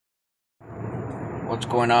What's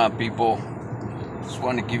going on, people? Just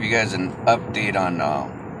wanted to give you guys an update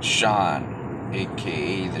on Shaun,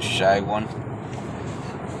 aka the Shy One.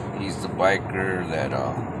 He's the biker that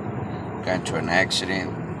got into an accident.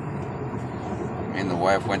 Me and the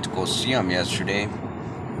wife went to go see him yesterday,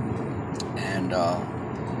 and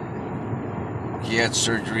he had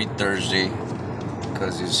surgery Thursday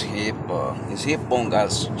because his hip bone got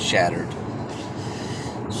shattered.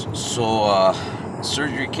 So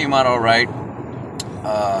surgery came out all right.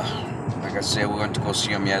 Like I said, we went to go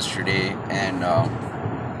see him yesterday, and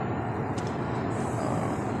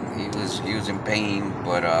he was in pain,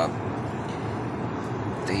 but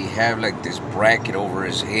they have like this bracket over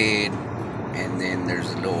his head, and then there's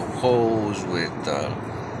a little hose with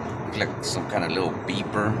like some kind of little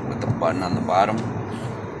beeper with a button on the bottom,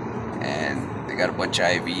 and they got a bunch of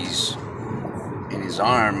IVs in his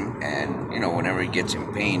arm, and whenever he gets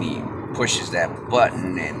in pain, he pushes that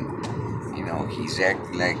button, and he's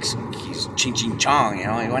acting like he's ching ching chong, you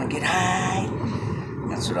want to get high.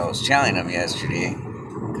 That's what I was telling him yesterday,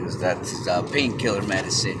 because that's his painkiller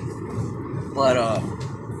medicine. But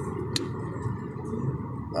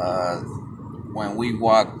when we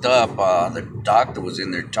walked up, the doctor was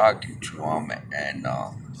in there talking to him, and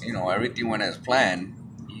everything went as planned.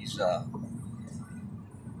 He's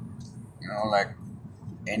like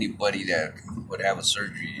anybody that would have a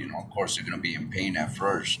surgery, of course they're going to be in pain at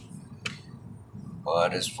first.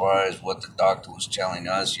 But as far as what the doctor was telling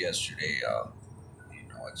us yesterday,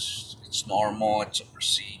 it's normal. It's a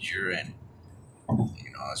procedure, and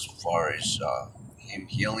as far as him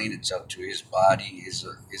healing, it's up to his body, his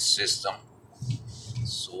system.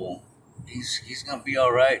 So he's gonna be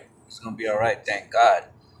all right. He's gonna be all right. Thank God.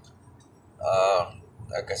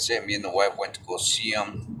 Like I said, me and the wife went to go see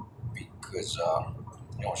him because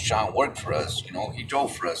Shaun worked for us. He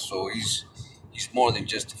drove for us, so he's more than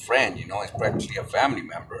just a friend, he's practically a family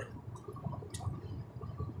member.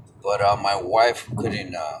 But my wife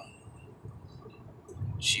couldn't,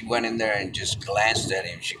 she went in there and just glanced at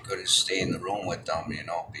him. She couldn't stay in the room with him,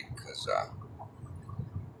 because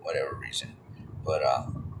whatever reason. But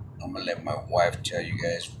I'm going to let my wife tell you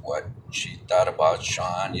guys what she thought about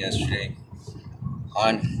Shaun yesterday.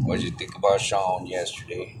 Hon, what did you think about Shaun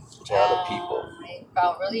yesterday? Tell the people. I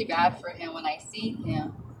felt really bad for him when I seen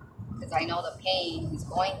him, because I know the pain he's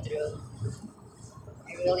going through.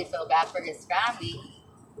 I really feel bad for his family.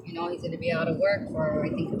 He's going to be out of work for, I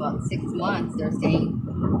think, about 6 months. They're saying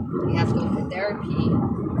he has to go to therapy.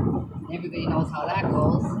 Everybody knows how that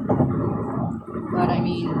goes. But,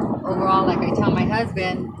 overall, like I tell my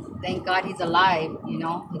husband, thank God he's alive.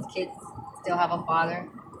 His kids still have a father.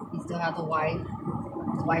 He still has a wife.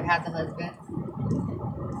 His wife has a husband.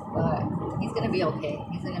 But he's going to be okay.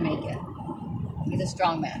 He's going to make it. He's a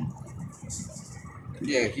strong man.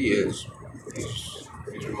 Yeah, he is. He's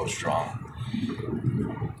real strong.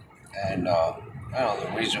 And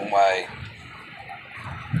the reason why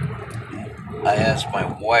I asked my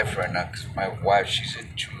wife right now, because my wife, she's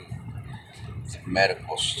into the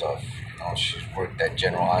medical stuff. She's worked at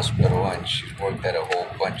General Hospital, and she's worked at a whole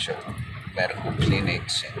bunch of medical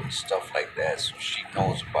clinics and stuff like that, so she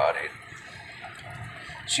knows about it.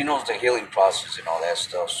 She knows the healing process and all that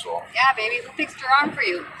stuff. So yeah, baby, who fixed your arm for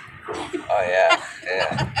you? Oh yeah.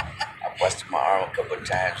 I busted my arm a couple of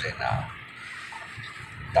times, and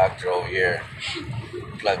doctor over here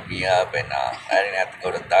plugged me up, and I didn't have to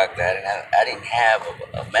go to the doctor. I didn't have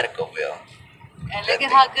a medical bill. And look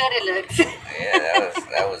at how good it looks. Yeah,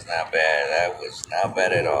 that was not bad. That was not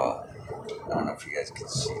bad at all. I don't know if you guys can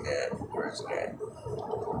see that. Where is it at?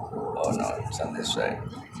 Oh no, it's on this side.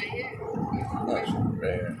 It's right here. No, it's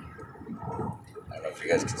right here. I don't know if you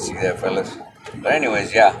guys can see that, fellas. But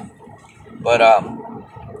anyways, yeah. But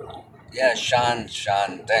yeah, Shaun,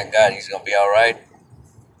 thank God he's gonna be all right.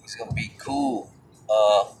 He's gonna be cool.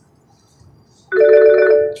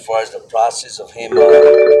 As far as the process of him,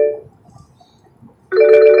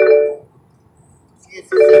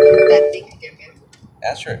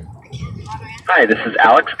 that's right. Hi, this is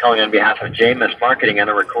Alex calling on behalf of JMS Marketing on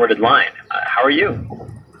a recorded line. How are you?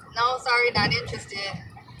 No, sorry, not interested.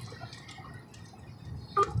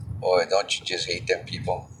 Boy, don't you just hate them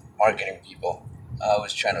people, marketing people. I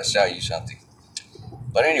was trying to sell you something.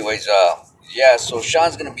 But anyways, yeah, so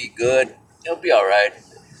Shaun's gonna be good. He'll be all right.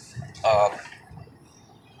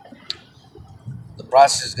 The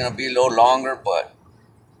process is gonna be a little longer, but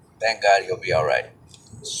thank God he'll be all right.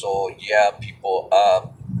 So yeah, people.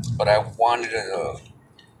 But I wanted to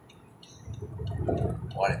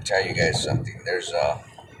tell you guys something. There's a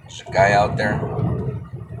guy out there,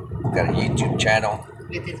 got a YouTube channel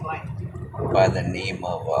With his wife. by the name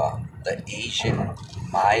of the Asian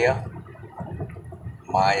Maya.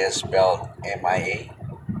 Maya spelled M-I-A.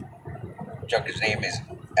 Trucker's name is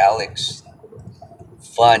Alex.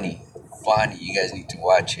 Funny, funny. You guys need to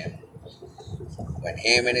watch him. When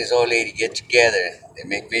him and his old lady get together, they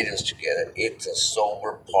make videos together. It's a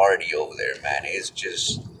sober party over there, man. It's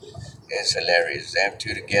hilarious. Them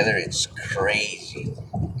two together, it's crazy.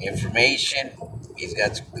 Information, he's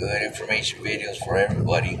got some good information videos for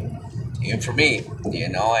everybody. Even for me,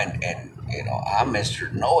 and I'm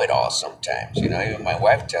Mr. Know-It-All sometimes. Even my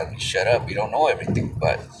wife tells me, shut up, you don't know everything.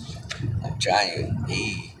 But I'm telling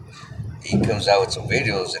you, he comes out with some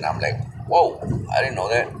videos and I'm like, whoa, I didn't know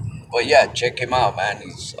that. But yeah, check him out, man.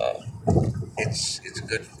 It's a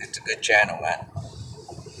good channel, man.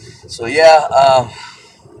 So yeah,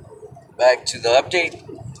 back to the update.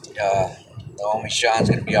 The homie Shaun's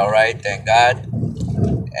gonna be all right, thank God.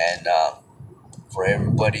 And for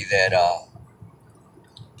everybody that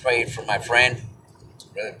prayed for my friend,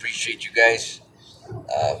 really appreciate you guys.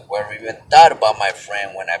 Whoever even thought about my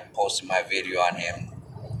friend when I posted my video on him,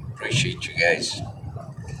 appreciate you guys.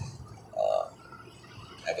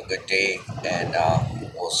 Have a good day, and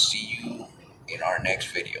we'll see you in our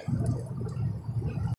next video.